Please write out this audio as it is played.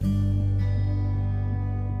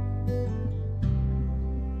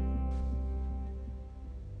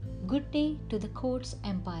Good day to the Quotes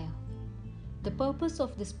Empire. The purpose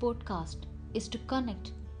of this podcast is to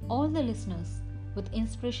connect all the listeners with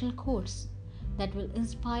inspirational quotes that will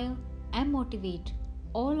inspire and motivate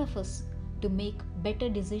all of us to make better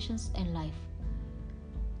decisions in life.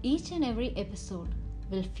 Each and every episode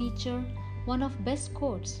will feature one of best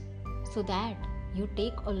quotes so that you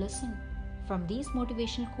take a lesson from these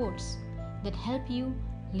motivational quotes that help you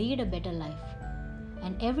lead a better life.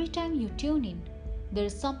 And every time you tune in, there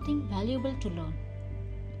is something valuable to learn.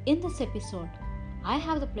 In this episode, I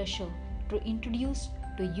have the pleasure to introduce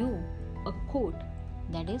to you a quote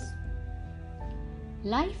that is,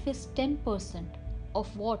 life is 10%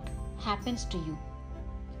 of what happens to you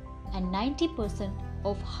and 90%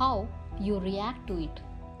 of how you react to it.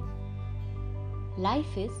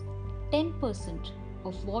 Life is 10%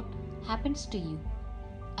 of what happens to you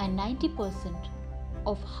and 90%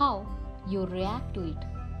 of how you react to it.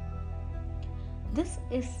 This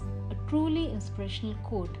is a truly inspirational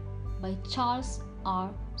quote by Charles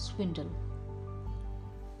R. Swindoll.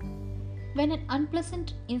 When an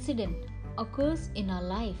unpleasant incident occurs in our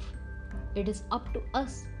life, it is up to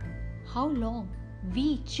us how long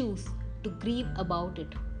we choose to grieve about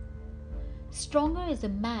it. Stronger is a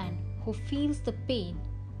man who feels the pain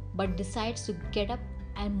but decides to get up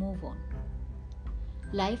and move on.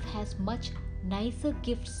 Life has much nicer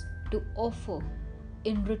gifts to offer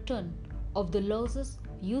in return of the losses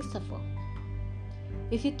you suffer.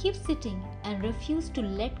 If you keep sitting and refuse to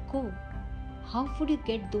let go, how would you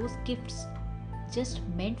get those gifts just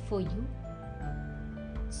meant for you?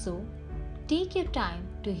 So, take your time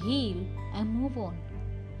to heal and move on.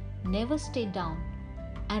 Never stay down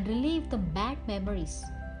and relive the bad memories,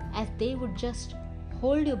 as they would just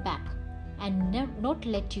hold you back and not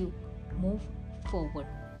let you move forward.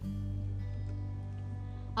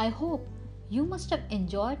 I hope you must have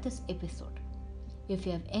enjoyed this episode. If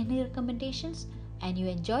you have any recommendations and you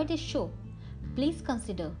enjoyed this show, please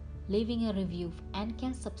consider leaving a review and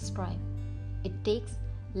can subscribe. It takes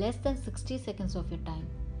less than 60 seconds of your time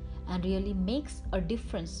and really makes a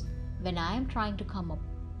difference when I am trying to come up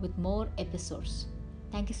with more episodes.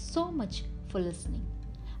 Thank you so much for listening.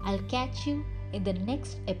 I'll catch you in the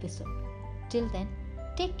next episode. Till then,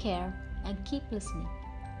 take care and keep listening.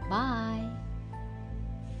 Bye.